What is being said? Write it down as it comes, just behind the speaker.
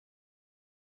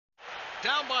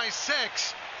down by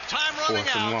 6. Time running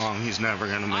Fourth and out. long. He's never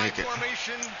going to make it.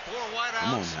 Formation for White Come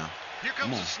on House. now. Here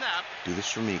comes the snap. Do this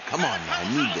for me. Come on now. I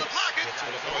need this.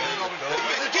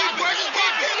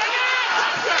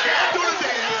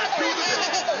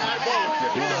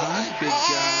 Big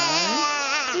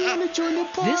guy. You want to join the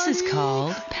party? This is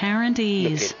called Parent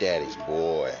Ease. Look at Daddy's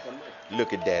boy.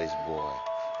 Look at Daddy's boy.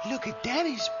 Look at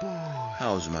Daddy's boy.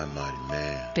 How's my mighty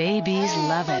man? Babies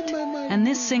love it. And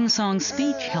this sing-song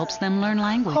speech helps them learn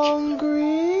language.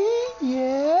 Hungry?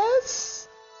 Yes?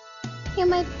 You're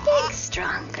my big,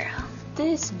 strong girl.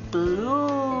 This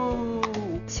blue.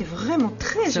 C'est vraiment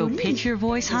très So joli. pitch your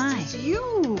voice high This is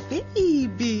you,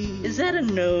 baby. Is that a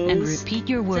nose? and repeat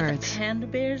your Is that words. a panda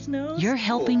bear's nose? You're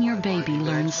helping your baby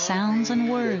learn sounds and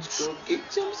words. Get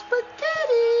some spaghetti.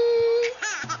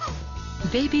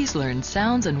 Babies learn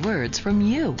sounds and words from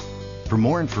you. For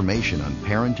more information on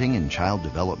parenting and child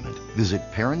development, visit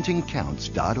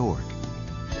parentingcounts.org.